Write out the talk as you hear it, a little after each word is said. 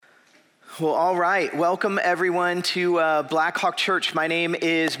Well, all right. Welcome, everyone, to Black Hawk Church. My name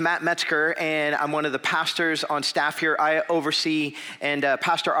is Matt Metzger, and I'm one of the pastors on staff here. I oversee and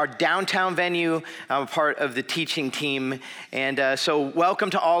pastor our downtown venue. I'm a part of the teaching team. And so welcome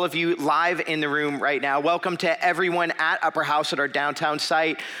to all of you live in the room right now. Welcome to everyone at Upper House at our downtown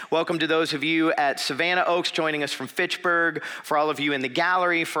site. Welcome to those of you at Savannah Oaks joining us from Fitchburg, for all of you in the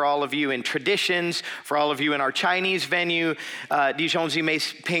gallery, for all of you in Traditions, for all of you in our Chinese venue, Dijonzi Mei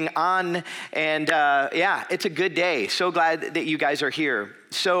Ping An. And yeah, it's a good day. So glad that you guys are here.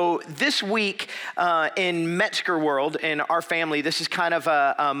 So this week in Metzger world, in our family, this is kind of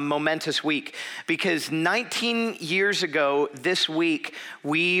a momentous week because 19 years ago this week,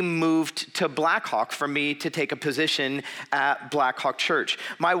 we moved to Black Hawk for me to take a position at Black Hawk Church.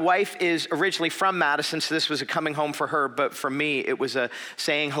 My wife is originally from Madison, so this was a coming home for her, but for me, it was a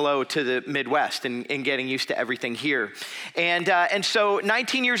saying hello to the Midwest and getting used to everything here. And so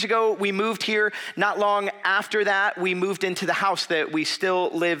 19 years ago, we moved here. Not long after that, we moved into the house that we still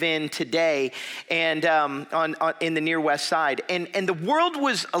live in today, and in the near west side. And the world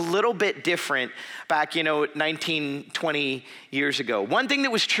was a little bit different back, 19, 20 years ago. One thing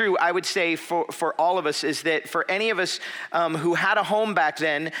that was true, I would say, for all of us is that for any of us who had a home back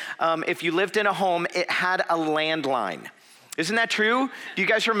then, if you lived in a home, it had a landline. Isn't that true? Do you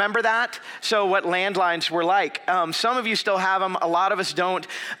guys remember that? So what landlines were like. Some of you still have them. A lot of us don't.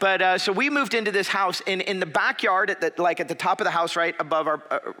 But so we moved into this house, and in the backyard, at the top of the house, right above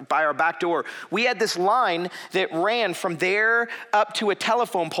by our back door, we had this line that ran from there up to a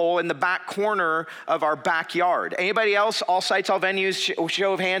telephone pole in the back corner of our backyard. Anybody else? All sites, all venues,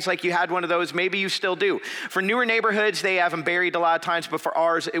 show of hands, like you had one of those. Maybe you still do. For newer neighborhoods, they have them buried a lot of times, but for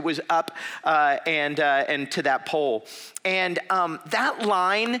ours, it was up and to that pole. And that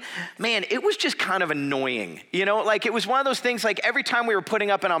line, man, it was just kind of annoying. It was one of those things, like every time we were putting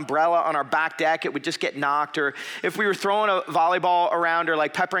up an umbrella on our back deck, it would just get knocked. Or if we were throwing a volleyball around or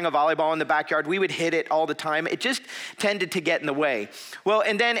like peppering a volleyball in the backyard, we would hit it all the time. It just tended to get in the way. Well,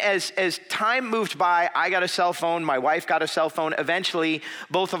 and then as time moved by, I got a cell phone, my wife got a cell phone. Eventually,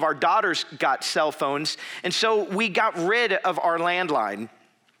 both of our daughters got cell phones. And so we got rid of our landline.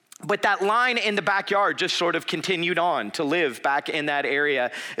 But that line in the backyard just sort of continued on to live back in that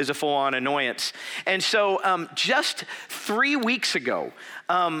area as a full-on annoyance. And so just 3 weeks ago,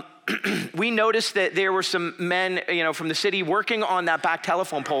 we noticed that there were some men, from the city working on that back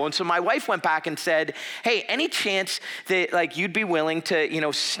telephone pole. And so my wife went back and said, hey, any chance that you'd be willing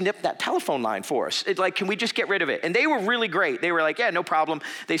to, snip that telephone line for us? Can we just get rid of it? And they were really great. They were like, yeah, no problem.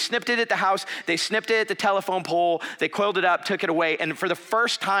 They snipped it at the house. They snipped it at the telephone pole. They coiled it up, took it away. And for the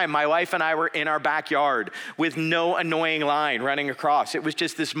first time, my wife and I were in our backyard with no annoying line running across. It was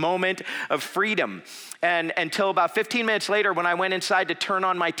just this moment of freedom. And until about 15 minutes later, when I went inside to turn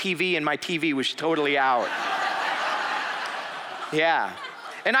on my TV, and my TV was totally out. Yeah.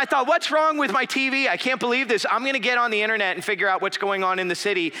 And I thought, what's wrong with my TV? I can't believe this. I'm going to get on the internet and figure out what's going on in the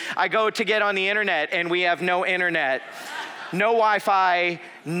city. I go to get on the internet, and we have no internet, no Wi-Fi,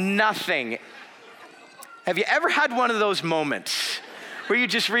 nothing. Have you ever had one of those moments where you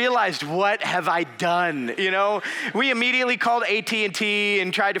just realized, what have I done? We immediately called AT&T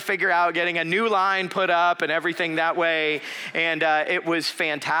and tried to figure out getting a new line put up and everything that way. And it was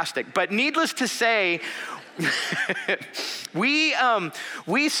fantastic. But needless to say, we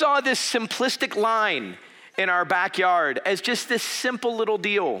saw this simplistic line in our backyard as just this simple little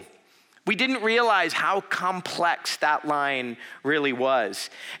deal. We didn't realize how complex that line really was.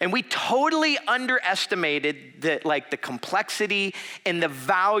 And we totally underestimated the complexity and the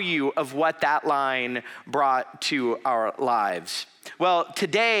value of what that line brought to our lives. Well,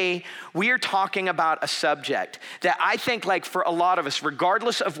 today we are talking about a subject that I think, for a lot of us,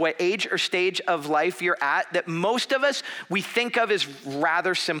 regardless of what age or stage of life you're at, that most of us, we think of as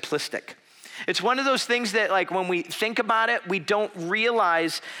rather simplistic. It's one of those things that when we think about it, we don't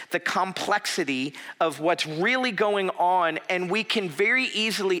realize the complexity of what's really going on, and we can very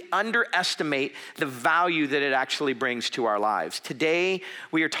easily underestimate the value that it actually brings to our lives. Today,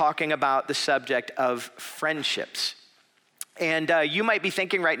 we are talking about the subject of friendships. And you might be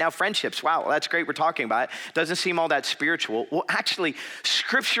thinking right now, friendships, wow, that's great, we're talking about it. Doesn't seem all that spiritual. Well, actually,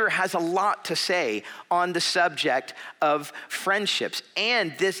 Scripture has a lot to say on the subject of friendships.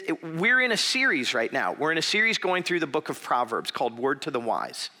 And we're in a series right now. We're in a series going through the book of Proverbs called Word to the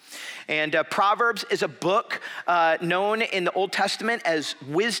Wise. And Proverbs is a book known in the Old Testament as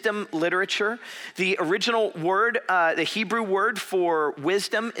wisdom literature. The original word, the Hebrew word for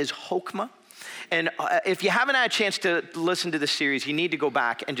wisdom is chokmah. And if you haven't had a chance to listen to this series, you need to go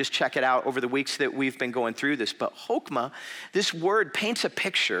back and just check it out over the weeks that we've been going through this. But Chokmah, this word paints a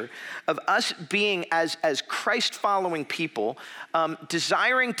picture of us being as Christ-following people,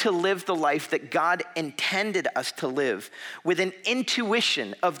 desiring to live the life that God intended us to live with an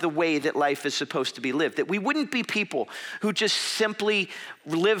intuition of the way that life is supposed to be lived. That we wouldn't be people who just simply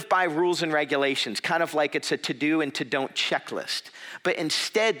live by rules and regulations, kind of like it's a to-do and to-don't checklist. But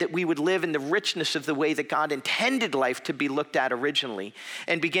instead that we would live in the richness of the way that God intended life to be looked at originally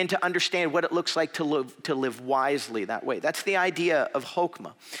and begin to understand what it looks like to live wisely that way. That's the idea of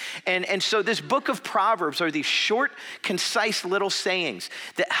Chokmah. And so this book of Proverbs are these short, concise little sayings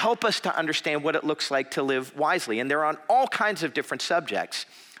that help us to understand what it looks like to live wisely. And they're on all kinds of different subjects,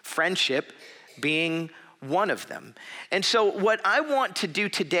 friendship being one of them. And so what I want to do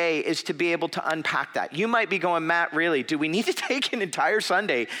today is to be able to unpack that. You might be going, Matt, really, do we need to take an entire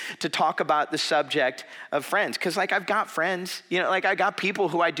Sunday to talk about the subject of friends? Because I've got friends, I got people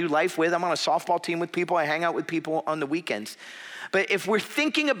who I do life with. I'm on a softball team with people. I hang out with people on the weekends. But if we're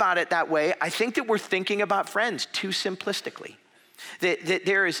thinking about it that way, I think that we're thinking about friends too simplistically. That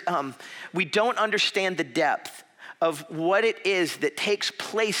there is, we don't understand the depth of what it is that takes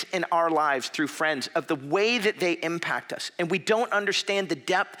place in our lives through friends, of the way that they impact us. And we don't understand the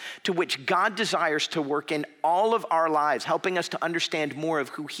depth to which God desires to work in all of our lives, helping us to understand more of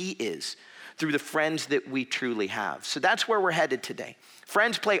who he is through the friends that we truly have. So that's where we're headed today.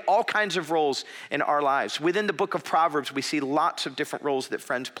 Friends play all kinds of roles in our lives. Within the book of Proverbs, we see lots of different roles that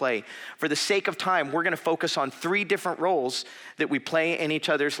friends play. For the sake of time, we're going to focus on 3 different roles that we play in each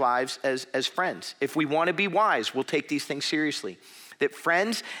other's lives as friends. If we want to be wise, we'll take these things seriously. That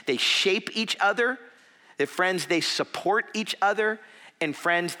friends, they shape each other. That friends, they support each other. And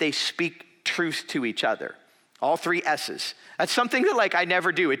friends, they speak truth to each other. All 3 S's. That's something that I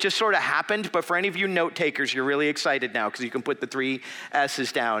never do. It just sort of happened, but for any of you note takers, you're really excited now because you can put the 3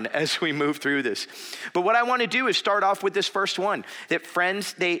 S's down as we move through this. But what I want to do is start off with this first one, that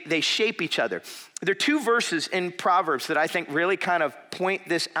friends, they shape each other. There are 2 verses in Proverbs that I think really kind of point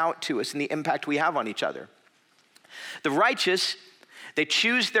this out to us and the impact we have on each other. The righteous, they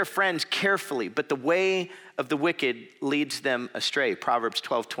choose their friends carefully, but the way of the wicked leads them astray. Proverbs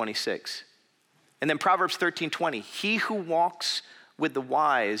 12:26. And then Proverbs 13:20, he who walks with the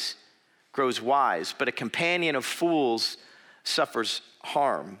wise grows wise, but a companion of fools suffers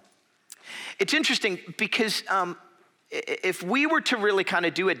harm. It's interesting because if we were to really kind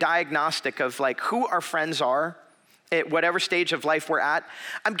of do a diagnostic of who our friends are at whatever stage of life we're at,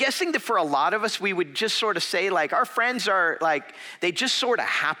 I'm guessing that for a lot of us, we would just sort of say our friends are they just sort of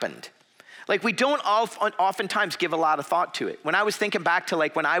happened. We don't oftentimes give a lot of thought to it. When I was thinking back to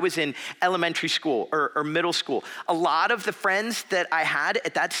when I was in elementary school or middle school, a lot of the friends that I had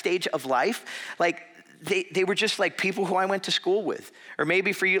at that stage of life, they were just people who I went to school with. Or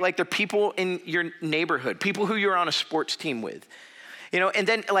maybe for you, they're people in your neighborhood, people who you're on a sports team with. And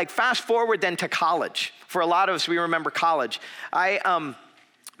then fast forward then to college. For a lot of us, we remember college.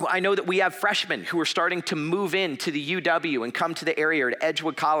 I know that we have freshmen who are starting to move into the UW and come to the area or to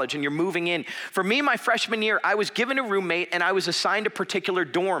Edgewood College, and you're moving in. For me, my freshman year, I was given a roommate and I was assigned a particular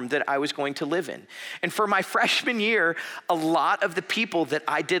dorm that I was going to live in. And for my freshman year, a lot of the people that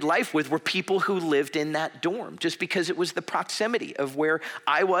I did life with were people who lived in that dorm, just because it was the proximity of where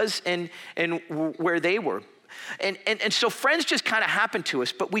I was and where they were. And so friends just kind of happen to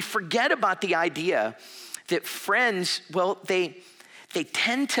us, but we forget about the idea that friends, well, they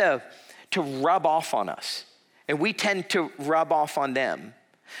tend to rub off on us, and we tend to rub off on them.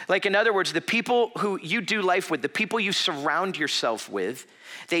 In other words, the people who you do life with, the people you surround yourself with,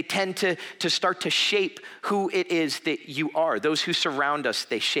 they tend to start to shape who it is that you are. Those who surround us,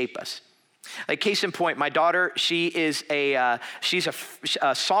 they shape us. Case in point, my daughter, she's a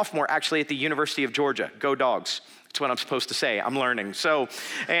sophomore actually at the University of Georgia. Go Dogs. That's what I'm supposed to say. I'm learning. So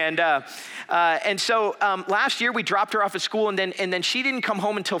last year we dropped her off at school, and then she didn't come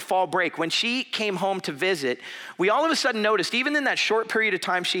home until fall break. When she came home to visit, we all of a sudden noticed, even in that short period of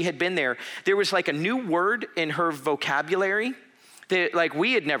time she had been there was a new word in her vocabulary that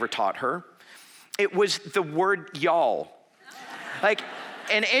we had never taught her. It was the word y'all.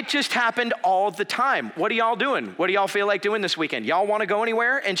 And it just happened all the time. What are y'all doing? What do y'all feel like doing this weekend? Y'all want to go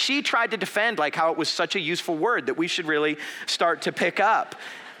anywhere? And she tried to defend how it was such a useful word that we should really start to pick up.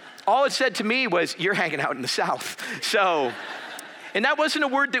 All it said to me was, you're hanging out in the South. So And that wasn't a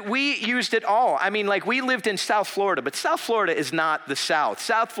word that we used at all. I mean, like, we lived in South Florida, but South Florida is not the South.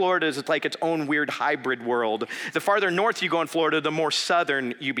 South Florida is like its own weird hybrid world. The farther north you go in Florida, the more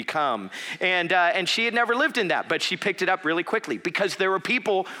southern you become. And she had never lived in that, but she picked it up really quickly because there were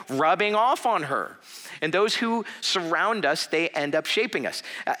people rubbing off on her. And those who surround us, they end up shaping us.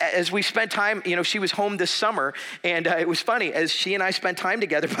 As we spent time, she was home this summer, and it was funny, as she and I spent time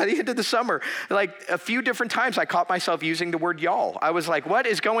together, by the end of the summer, like a few different times I caught myself using the word y'all. I was like, what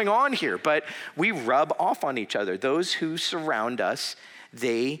is going on here? But we rub off on each other. Those who surround us,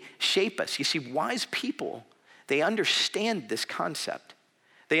 they shape us. You see, wise people, they understand this concept.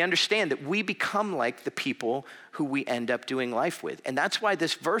 They understand that we become like the people who we end up doing life with. And that's why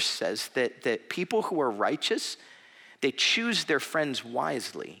this verse says that people who are righteous, they choose their friends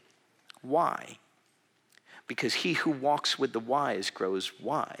wisely. Why? Because he who walks with the wise grows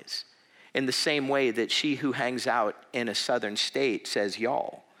wise. In the same way that she who hangs out in a southern state says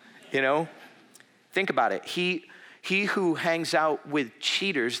y'all. Think about it. He who hangs out with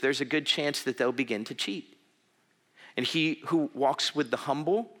cheaters, there's a good chance that they'll begin to cheat. And he who walks with the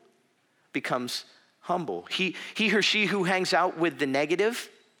humble becomes humble. He or she who hangs out with the negative,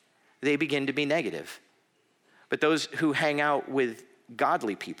 they begin to be negative. But those who hang out with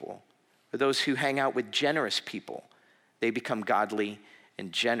godly people, or those who hang out with generous people, they become godly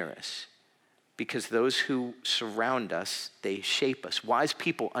and generous. Because those who surround us, they shape us. Wise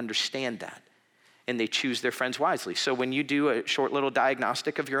people understand that, and they choose their friends wisely. So when you do a short little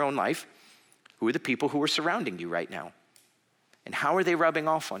diagnostic of your own life, who are the people who are surrounding you right now? And how are they rubbing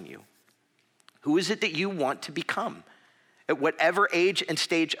off on you? Who is it that you want to become at whatever age and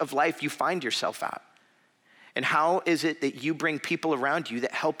stage of life you find yourself at? And how is it that you bring people around you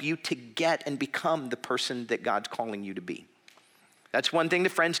that help you to get and become the person that God's calling you to be? That's one thing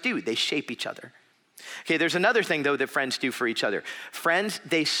that friends do. They shape each other. Okay, there's another thing, though, that friends do for each other. Friends,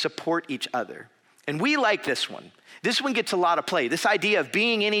 they support each other. And we like this one. This one gets a lot of play. This idea of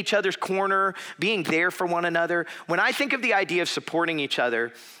being in each other's corner, being there for one another. When I think of the idea of supporting each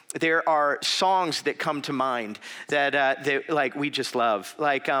other, there are songs that come to mind that like we just love.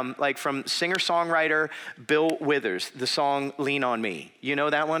 Like from singer-songwriter Bill Withers, the song Lean on Me. You know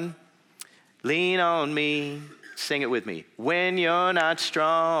that one? Lean on me. Sing it with me. When you're not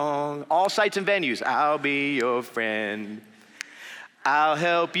strong. All sites and venues. I'll be your friend. I'll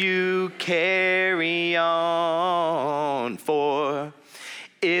help you carry on, for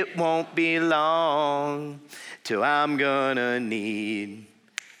it won't be long till I'm gonna need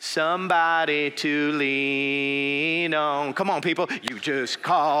somebody to lean on. Come on, people. You just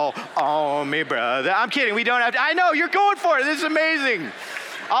call on me, brother. I'm kidding. We don't have to. I know, you're going for it. This is amazing.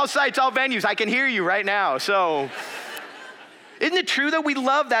 All sites, all venues. I can hear you right now. So, isn't it true that we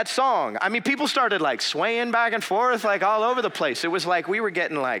love that song? I mean, people started like swaying back and forth like all over the place. It was like we were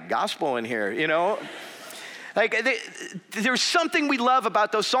getting like gospel in here, Like there's something we love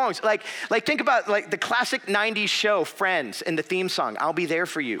about those songs. Like think about like the classic 90s show Friends and the theme song, I'll Be There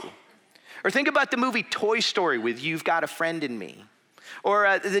For You. Or think about the movie Toy Story with You've Got a Friend in Me.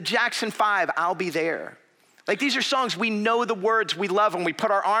 Or the Jackson 5, I'll Be There. Like these are songs, we know the words, we love them. We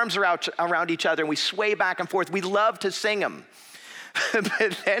put our arms around each other and we sway back and forth. We love to sing them.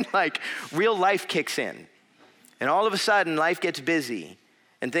 But then like real life kicks in. And all of a sudden life gets busy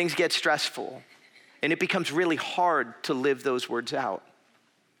and things get stressful. And it becomes really hard to live those words out.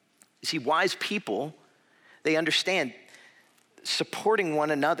 You see, wise people, they understand supporting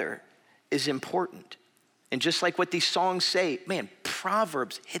one another is important. And just like what these songs say, man,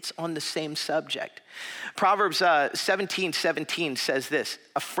 Proverbs hits on the same subject. Proverbs 17:17 says this,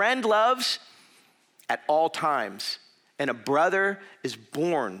 a friend loves at all times, and a brother is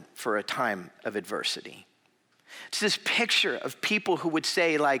born for a time of adversity. It's this picture of people who would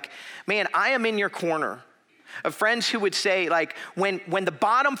say like, man, I am in your corner. Of friends who would say like, when the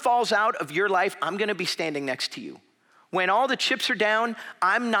bottom falls out of your life, I'm gonna be standing next to you. When all the chips are down,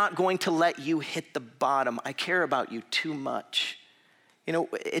 I'm not going to let you hit the bottom. I care about you too much.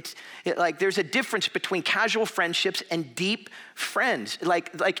 Like there's a difference between casual friendships and deep friends.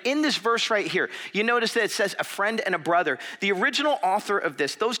 Like in this verse right here, you notice that it says a friend and a brother. The original author of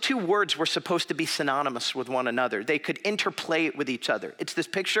this, those two words were supposed to be synonymous with one another. They could interplay with each other. It's this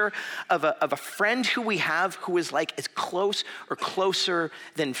picture of a friend who we have who is like as close or closer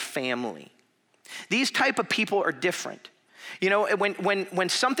than family. These type of people are different. When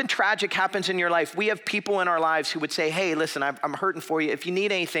something tragic happens in your life, we have people in our lives who would say, hey, listen, I'm hurting for you. If you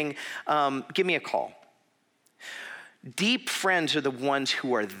need anything, give me a call. Deep friends are the ones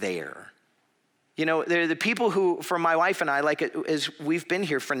who are there. They're the people who, for my wife and I, like as we've been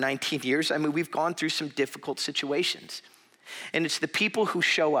here for 19 years, I mean, we've gone through some difficult situations. And it's the people who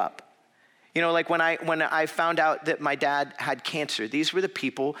show up. You know, like when I found out that my dad had cancer, these were the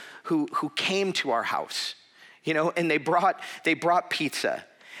people who came to our house, you know, and they brought pizza,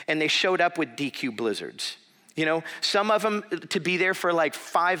 and they showed up with DQ blizzards. You know, some of them to be there for like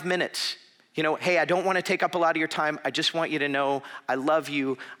 5 minutes. You know, hey, I don't want to take up a lot of your time. I just want you to know I love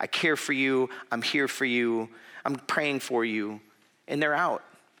you. I care for you. I'm here for you. I'm praying for you. And they're out.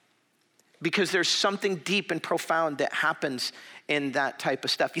 Because there's something deep and profound that happens in that type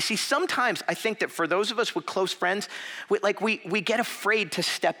of stuff. You see, sometimes I think that for those of us with close friends, we get afraid to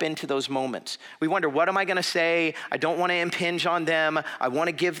step into those moments. We wonder, what am I gonna say? I don't wanna impinge on them. I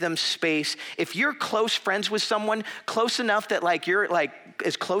wanna give them space. If you're close friends with someone, close enough that like you're like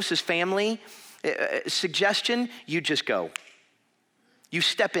as close as family, suggestion, you just go. You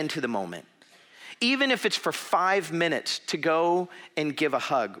step into the moment. Even if it's for 5 minutes to go and give a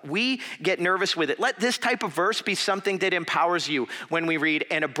hug. We get nervous with it. Let this type of verse be something that empowers you when we read,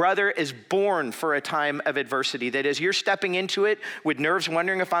 and a brother is born for a time of adversity. That as you're stepping into it with nerves,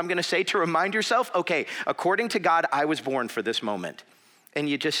 wondering if I'm gonna say, to remind yourself, okay, according to God, I was born for this moment. And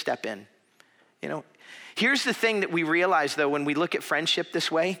you just step in, you know. Here's the thing that we realize though, when we look at friendship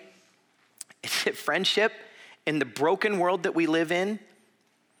this way, is that friendship in the broken world that we live in,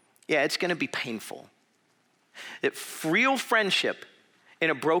 yeah, it's gonna be painful. That real friendship in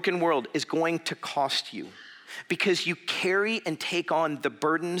a broken world is going to cost you because you carry and take on the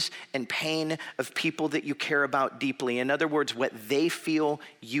burdens and pain of people that you care about deeply. In other words, what they feel,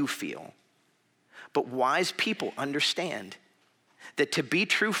 you feel. But wise people understand that to be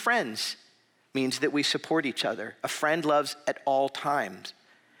true friends means that we support each other. A friend loves at all times,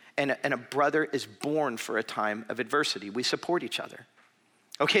 and a brother is born for a time of adversity. We support each other.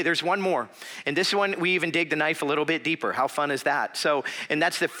 Okay, there's one more. And this one, we even dig the knife a little bit deeper. How fun is that? And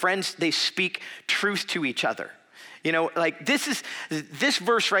that's the friends, they speak truth to each other. You know, like this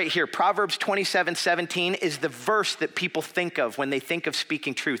verse right here, Proverbs 27:17 is the verse that people think of when they think of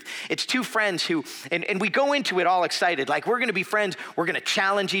speaking truth. It's two friends who, and we go into it all excited, like we're gonna be friends, we're gonna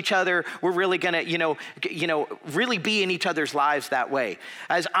challenge each other, we're really gonna, really be in each other's lives that way.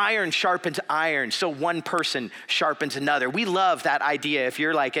 As iron sharpens iron, so one person sharpens another. We love that idea if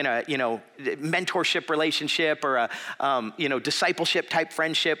you're like in a, mentorship relationship or a, discipleship type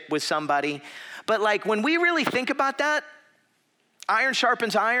friendship with somebody. But like when we really think about that, iron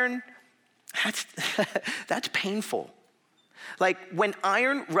sharpens iron, that's painful. Like when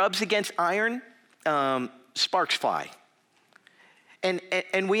iron rubs against iron, sparks fly.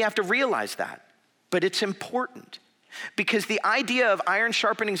 And we have to realize that, but it's important. Because the idea of iron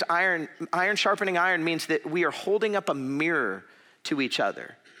sharpening iron means that we are holding up a mirror to each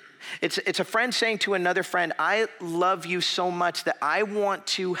other. It's a friend saying to another friend, I love you so much that I want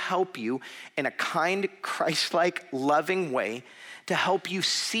to help you in a kind, Christ-like, loving way to help you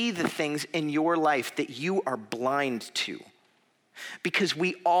see the things in your life that you are blind to. Because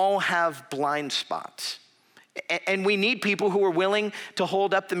we all have blind spots. And we need people who are willing to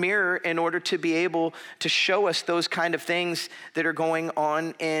hold up the mirror in order to be able to show us those kind of things that are going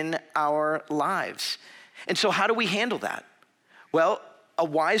on in our lives. And so how do we handle that? Well, a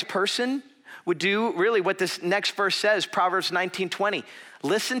wise person would do really what this next verse says, Proverbs 19:20.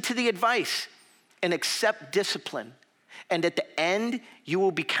 Listen to the advice and accept discipline. And at the end, you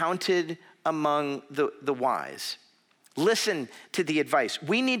will be counted among the wise. Listen to the advice.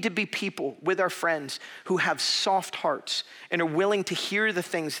 We need to be people with our friends who have soft hearts and are willing to hear the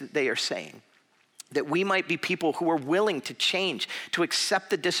things that they are saying. That we might be people who are willing to change, to accept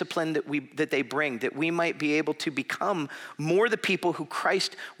the discipline that they bring, that we might be able to become more the people who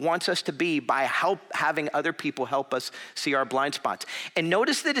Christ wants us to be by having other people help us see our blind spots. And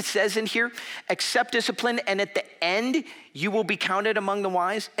notice that it says in here, accept discipline, and at the end, you will be counted among the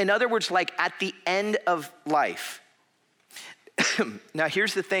wise. In other words, like at the end of life. Now,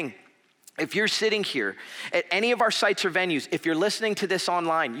 here's the thing. If you're sitting here at any of our sites or venues, if you're listening to this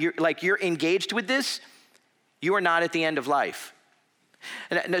online, you're engaged with this, you are not at the end of life.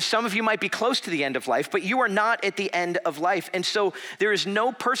 And some of you might be close to the end of life, but you are not at the end of life. And so there is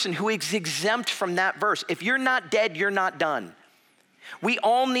no person who is exempt from that verse. If you're not dead, you're not done. We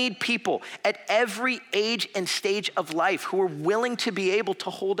all need people at every age and stage of life who are willing to be able to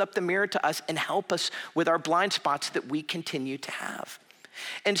hold up the mirror to us and help us with our blind spots that we continue to have.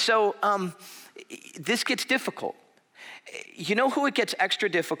 And so this gets difficult. You know who it gets extra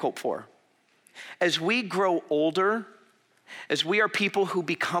difficult for? As we grow older, as we are people who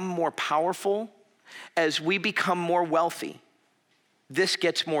become more powerful, as we become more wealthy, this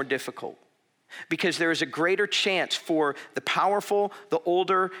gets more difficult. Because there is a greater chance for the powerful, the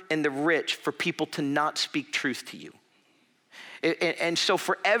older, and the rich for people to not speak truth to you. And so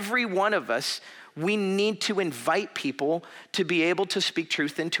for every one of us, we need to invite people to be able to speak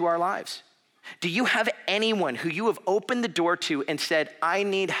truth into our lives. Do you have anyone who you have opened the door to and said, I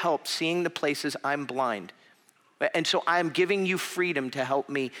need help seeing the places I'm blind? And so I'm giving you freedom to help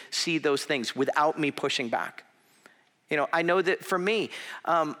me see those things without me pushing back. You know, I know that for me,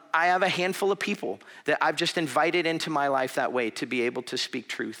 I have a handful of people that I've just invited into my life that way to be able to speak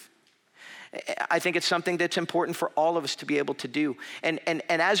truth. I think it's something that's important for all of us to be able to do. And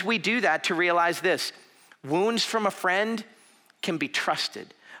as we do that, to realize this, wounds from a friend can be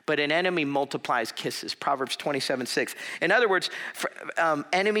trusted, but an enemy multiplies kisses. Proverbs 27:6. In other words,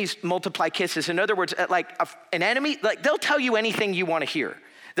 enemies multiply kisses. In other words, an enemy, they'll tell you anything you want to hear.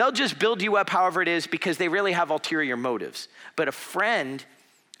 They'll just build you up however it is because they really have ulterior motives. But a friend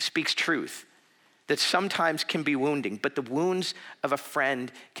speaks truth that sometimes can be wounding, but the wounds of a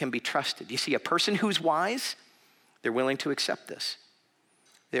friend can be trusted. You see, a person who's wise, they're willing to accept this.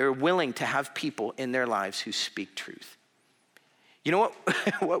 They're willing to have people in their lives who speak truth. You know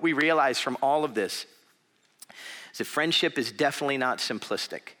what we realize from all of this is that friendship is definitely not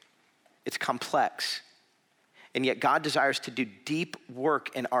simplistic. It's complex. And yet God desires to do deep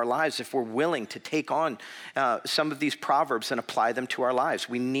work in our lives if we're willing to take on some of these proverbs and apply them to our lives.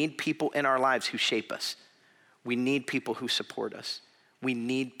 We need people in our lives who shape us. We need people who support us. We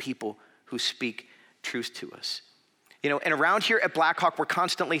need people who speak truth to us. You know, and around here at Blackhawk, we're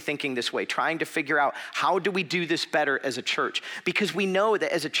constantly thinking this way, trying to figure out how do we do this better as a church? Because we know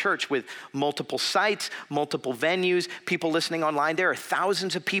that as a church with multiple sites, multiple venues, people listening online, there are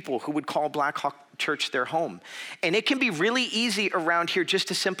thousands of people who would call Blackhawk Church their home. And it can be really easy around here just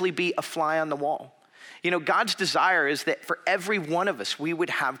to simply be a fly on the wall. You know, God's desire is that for every one of us, we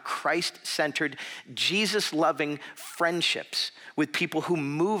would have Christ-centered, Jesus-loving friendships with people who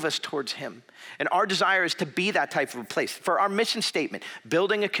move us towards him. And our desire is to be that type of a place. For our mission statement,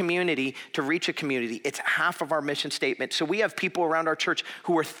 building a community to reach a community, it's half of our mission statement. So we have people around our church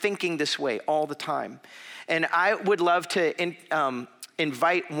who are thinking this way all the time. And I would love to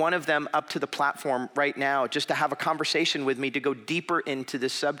invite one of them up to the platform right now just to have a conversation with me to go deeper into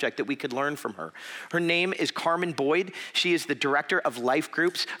this subject that we could learn from her. Her name is Carmen Boyd. She is the director of life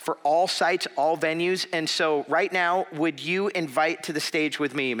groups for all sites, all venues. And so right now, would you invite to the stage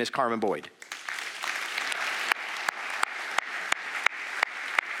with me, Ms. Carmen Boyd?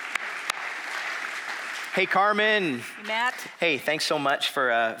 Hey, Carmen. Hey, Matt. Hey, thanks so much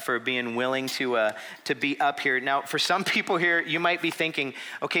for being willing to be up here. Now, for some people here, you might be thinking,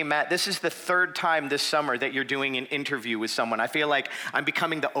 okay, Matt, this is the third time this summer that you're doing an interview with someone. I feel like I'm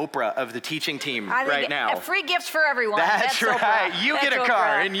becoming the Oprah of the teaching team right now. Free gifts for everyone. That's right. Oprah. You get a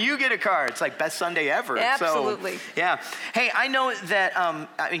car, and you get a car. It's like best Sunday ever. Absolutely. So, yeah. Hey, I know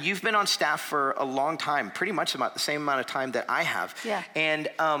that you've been on staff for a long time, pretty much about the same amount of time that I have. Yeah. And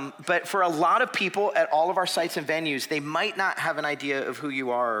but for a lot of people at all of our sites and venues, they might not have an idea of who you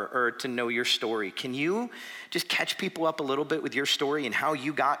are or to know your story. Can you just catch people up a little bit with your story and how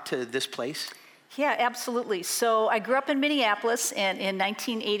you got to this place? Yeah, absolutely. So I grew up in Minneapolis, and in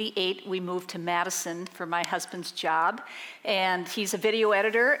 1988, we moved to Madison for my husband's job. And he's a video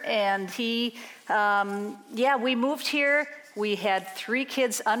editor, and we moved here. We had 3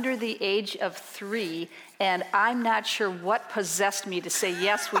 kids under the age of 3, and I'm not sure what possessed me to say,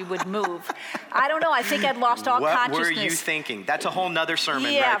 yes, we would move. I don't know. I think I'd lost all consciousness. What were you thinking? That's a whole nother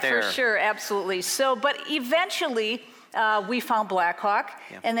sermon right there. Yeah, for sure. Absolutely. So, but eventually, we found Blackhawk,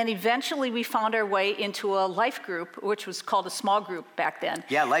 and then eventually we found our way into a life group, which was called a small group back then.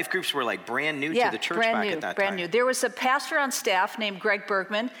 Yeah, life groups were like brand new to the church back at that time. Brand new. There was a pastor on staff named Greg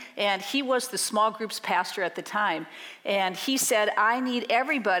Bergman, and he was the small groups pastor at the time. And he said, I need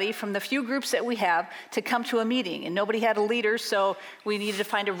everybody from the few groups that we have to come to a meeting. And nobody had a leader, so we needed to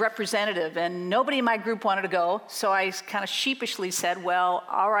find a representative. And nobody in my group wanted to go, so I kind of sheepishly said, well,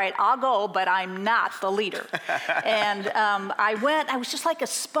 all right, I'll go, but I'm not the leader. And I was just like a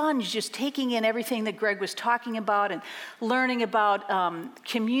sponge, just taking in everything that Greg was talking about and learning about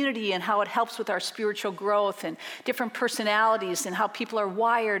community and how it helps with our spiritual growth and different personalities and how people are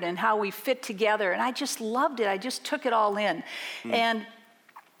wired and how we fit together. And I just loved it. I just took it all in. And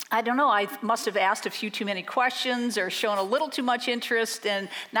I don't know, I must have asked a few too many questions or shown a little too much interest, and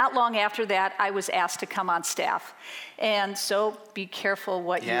not long after that, I was asked to come on staff. And so be careful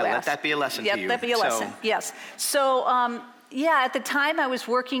what you ask. Yeah, let that be a lesson to you. Yeah, let that be a lesson, yes. So, at the time I was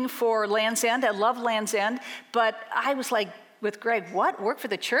working for Land's End. I love Land's End, but I was like, with Greg, what? Work for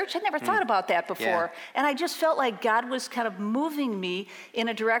the church? I never thought about that before. Yeah. And I just felt like God was kind of moving me in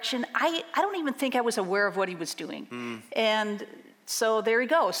a direction. I don't even think I was aware of what he was doing. And So there you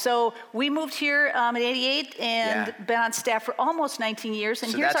go. So we moved here in '88 and been on staff for almost 19 years.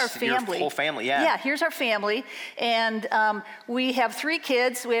 And so here's that's our family. Your whole family, yeah. Yeah, here's our family. And we have 3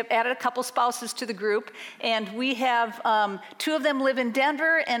 kids. We have added a couple spouses to the group. And we have 2 of them live in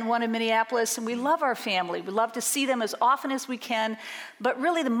Denver and 1 in Minneapolis. And we love our family. We love to see them as often as we can. But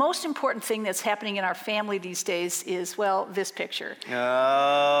really the most important thing that's happening in our family these days is, well, this picture.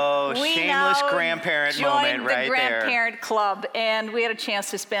 Oh, we shameless grandparent moment right there. Joined the grandparent club, and we had a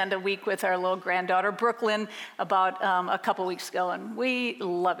chance to spend a week with our little granddaughter, Brooklyn, about a couple weeks ago, and we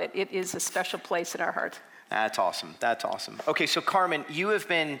love it. It is a special place in our heart. That's awesome. That's awesome. Okay, so Carmen, you have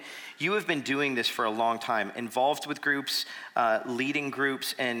been doing this for a long time, involved with groups, leading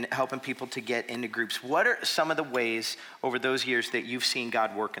groups, and helping people to get into groups. What are some of the ways over those years that you've seen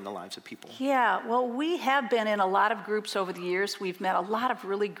God work in the lives of people? Yeah, well, we have been in a lot of groups over the years. We've met a lot of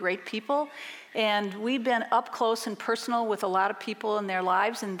really great people, and we've been up close and personal with a lot of people in their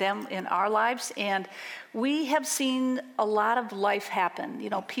lives and them in our lives, and we have seen a lot of life happen. You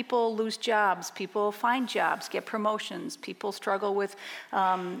know, people lose jobs, people find jobs, get promotions, people struggle with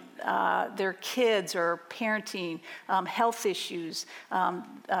their kids or parenting, health issues,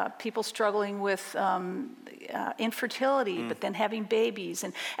 people struggling with infertility, but then having babies.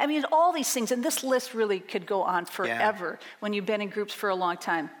 And I mean, all these things, and this list really could go on forever when you've been in groups for a long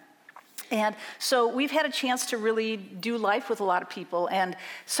time. And so we've had a chance to really do life with a lot of people and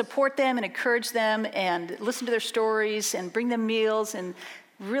support them and encourage them and listen to their stories and bring them meals and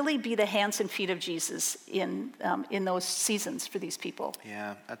really be the hands and feet of Jesus in those seasons for these people.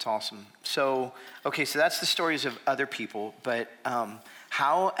 Yeah, that's awesome. So, okay, so that's the stories of other people, but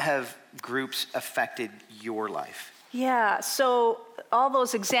how have groups affected your life? Yeah, so all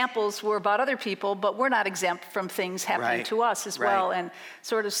those examples were about other people, but we're not exempt from things happening to us as well. And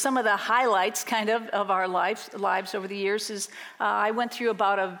sort of some of the highlights kind of our lives over the years is I went through a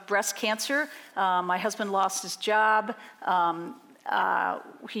bout of breast cancer. My husband lost his job.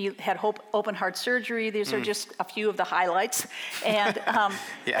 He had open heart surgery. These are just a few of the highlights. And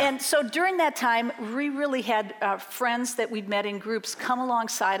and so during that time, we really had friends that we'd met in groups come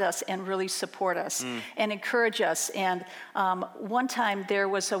alongside us and really support us and encourage us. And one time there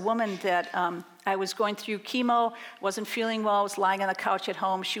was a woman that I was going through chemo, wasn't feeling well, was lying on the couch at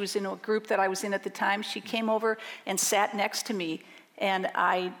home. She was in a group that I was in at the time. She came over and sat next to me, and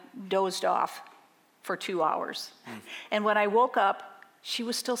I dozed off for 2 hours. And when I woke up, she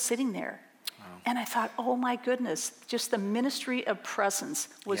was still sitting there. Wow. And I thought, oh my goodness, just the ministry of presence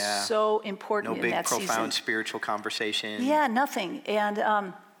was so important in that season. No big, profound spiritual conversation. Yeah, nothing. And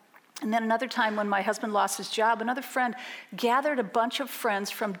then another time when my husband lost his job, another friend gathered a bunch of friends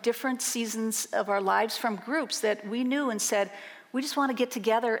from different seasons of our lives from groups that we knew and said, we just want to get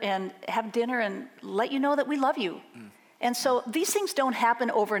together and have dinner and let you know that we love you. And so these things don't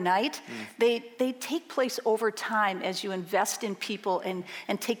happen overnight. They take place over time as you invest in people and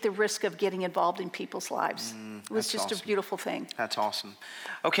take the risk of getting involved in people's lives. It was just a beautiful thing. That's awesome.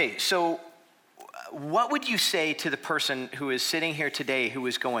 Okay, so what would you say to the person who is sitting here today who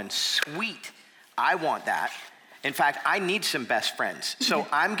is going, sweet, I want that. In fact, I need some best friends. So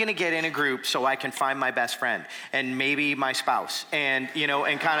I'm going to get in a group so I can find my best friend and maybe my spouse and,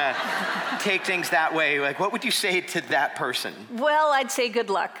 and kind of take things that way. Like, what would you say to that person? Well, I'd say good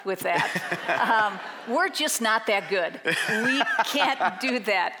luck with that. We're just not that good. We can't do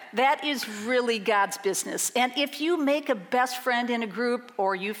that. That is really God's business. And if you make a best friend in a group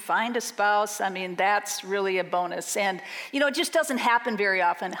or you find a spouse, I mean, that's really a bonus. And, it just doesn't happen very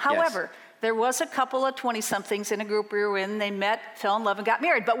often. However, there was a couple of 20-somethings in a group we were in. They met, fell in love, and got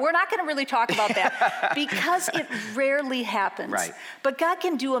married. But we're not going to really talk about that because it rarely happens. Right. But God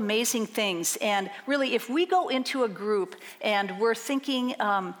can do amazing things. And really, if we go into a group and we're thinking,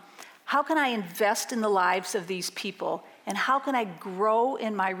 how can I invest in the lives of these people? And how can I grow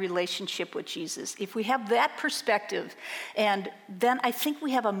in my relationship with Jesus? If we have that perspective, and then I think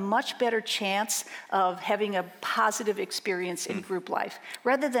we have a much better chance of having a positive experience in group life,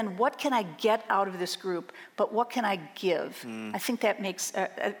 rather than what can I get out of this group, but what can I give? I think that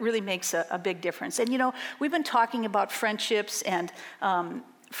really makes a big difference. And we've been talking about friendships, and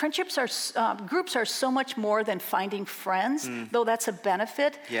friendships groups are so much more than finding friends, though that's a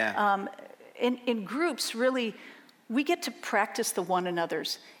benefit. In groups, really, we get to practice the one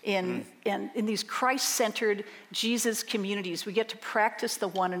another's in in these Christ-centered Jesus communities, we get to practice the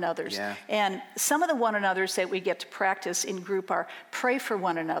one another's. Yeah. And some of the one another's that we get to practice in group are pray for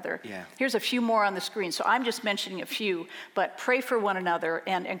one another. Yeah. Here's a few more on the screen. So I'm just mentioning a few, but pray for one another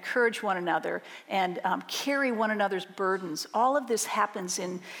and encourage one another and carry one another's burdens. All of this happens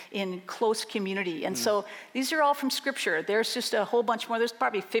in close community. And so these are all from Scripture. There's just a whole bunch more. There's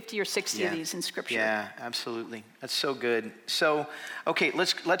probably 50 or 60 of these in Scripture. Yeah, absolutely. That's so good. So, okay,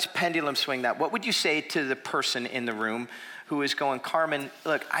 let's pendulum swing that. What would you say to the person in the room who is going, Carmen,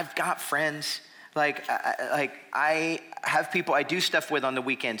 look, I've got friends. I have people I do stuff with on the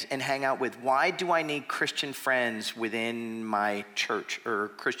weekends and hang out with. Why do I need Christian friends within my church or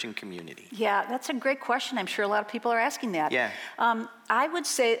Christian community? Yeah, that's a great question. I'm sure a lot of people are asking that. Yeah. I would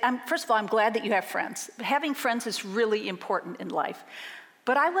say, first of all, I'm glad that you have friends. Having friends is really important in life.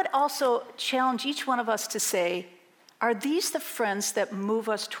 But I would also challenge each one of us to say, are these the friends that move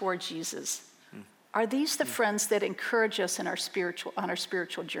us toward Jesus? Are these the friends that encourage us on our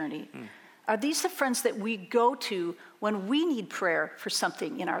spiritual journey? Are these the friends that we go to when we need prayer for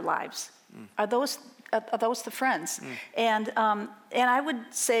something in our lives? Are those the friends? And I would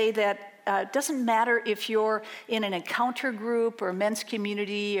say that it doesn't matter if you're in an encounter group or men's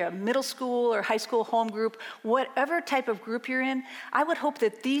community, or middle school or high school home group, whatever type of group you're in, I would hope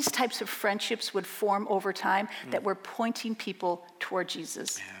that these types of friendships would form over time, that we're pointing people toward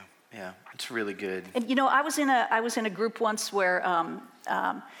Jesus. Yeah, it's really good. And I was in a group once where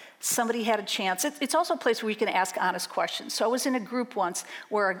somebody had a chance. It's also a place where you can ask honest questions. So I was in a group once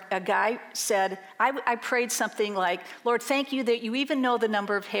where a guy said, I prayed something like, Lord, thank you that you even know the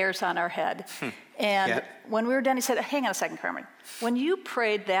number of hairs on our head. And when we were done, he said, hang on a second, Carmen. When you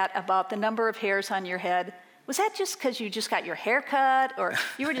prayed that about the number of hairs on your head, was that just because you just got your hair cut or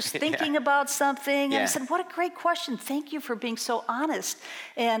you were just thinking about something? And I said, what a great question. Thank you for being so honest.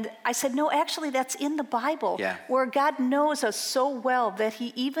 And I said, no, actually, that's in the Bible where God knows us so well that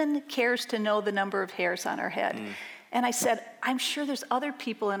he even cares to know the number of hairs on our head. And I said, I'm sure there's other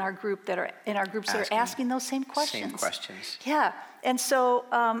people in our group that are asking those same questions. Yeah. And so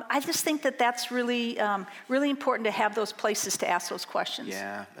I just think that that's really, really important to have those places to ask those questions.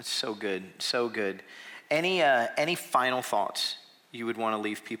 Yeah, that's so good. So good. Any final thoughts you would want to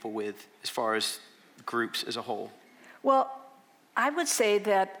leave people with as far as groups as a whole? Well, I would say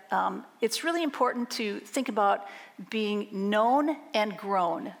that it's really important to think about being known and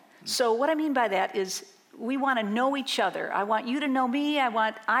grown. So what I mean by that is we want to know each other. I want you to know me. I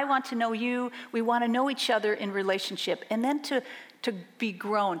want to know you. We want to know each other in relationship. And then to be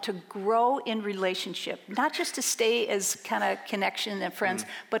grown, to grow in relationship, not just to stay as kind of connection and friends,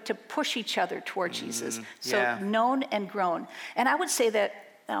 but to push each other toward Jesus. So known and grown. And I would say that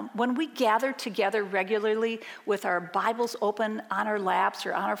when we gather together regularly with our Bibles open on our laps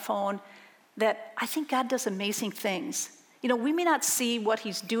or on our phone, that I think God does amazing things. We may not see what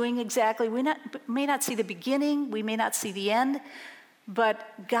he's doing exactly. We may not see the beginning. We may not see the end.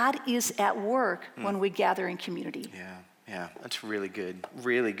 But God is at work when we gather in community. Yeah, that's really good.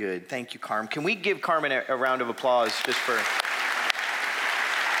 Really good. Thank you, Carmen. Can we give Carmen a round of applause just for...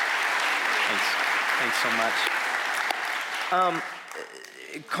 Thanks so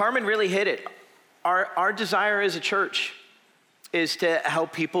much. Carmen really hit it. Our desire as a church is to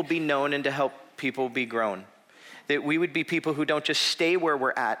help people be known and to help people be grown. That we would be people who don't just stay where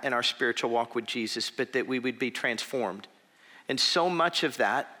we're at in our spiritual walk with Jesus, but that we would be transformed. And so much of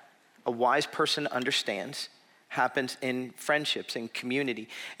that, a wise person understands, happens in friendships and community.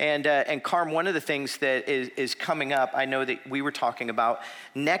 And Carm, one of the things that is coming up, I know that we were talking about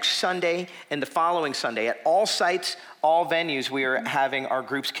next Sunday and the following Sunday at all sites, all venues, we are having our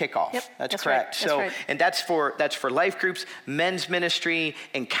groups kickoff. Yep, that's correct. Right. Right. And that's for life groups, men's ministry,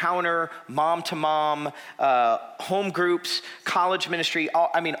 encounter, mom to mom, home groups, college ministry,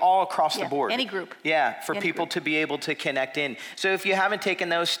 all across the board. Any group. Yeah, for people to be able to connect in. So if you haven't taken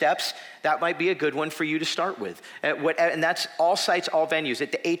those steps, that might be a good one for you to start with. And that's all sites, all venues.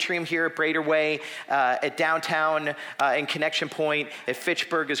 At the Atrium here at Brader Way, at downtown, in Connection Point, at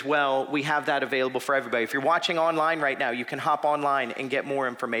Fitchburg as well. We have that available for everybody. If you're watching online right now, you can hop online and get more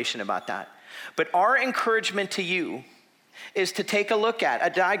information about that. But our encouragement to you is to take a look at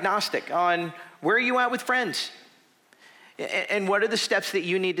a diagnostic on where are you at with friends? And what are the steps that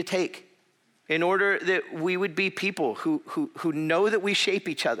you need to take in order that we would be people who know that we shape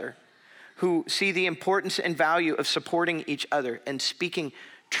each other, who see the importance and value of supporting each other and speaking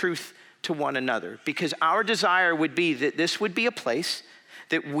truth to one another. Because our desire would be that this would be a place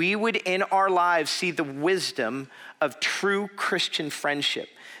that we would in our lives see the wisdom of true Christian friendship.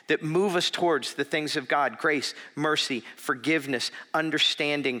 that move us towards the things of God: grace, mercy, forgiveness,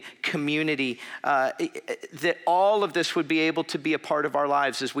 understanding, community, that all of this would be able to be a part of our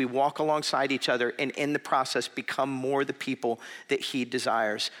lives as we walk alongside each other and in the process become more the people that he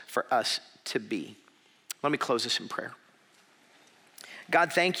desires for us to be. Let me close this in prayer.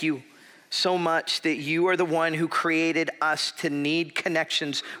 God, thank you so much that you are the one who created us to need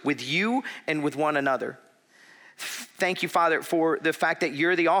connections with you and with one another. Thank you, Father, for the fact that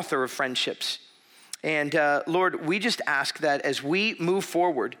you're the author of friendships. And Lord, we just ask that as we move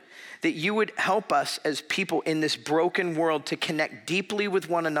forward, that you would help us as people in this broken world to connect deeply with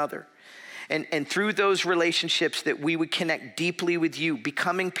one another. And through those relationships that we would connect deeply with you,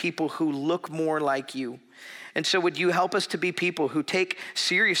 becoming people who look more like you. And so would you help us to be people who take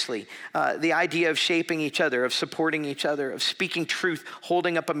seriously the idea of shaping each other, of supporting each other, of speaking truth,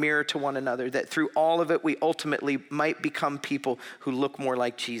 holding up a mirror to one another, that through all of it, we ultimately might become people who look more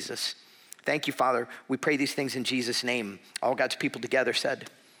like Jesus. Thank you, Father. We pray these things in Jesus' name. All God's people together said,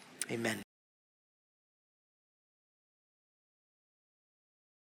 amen.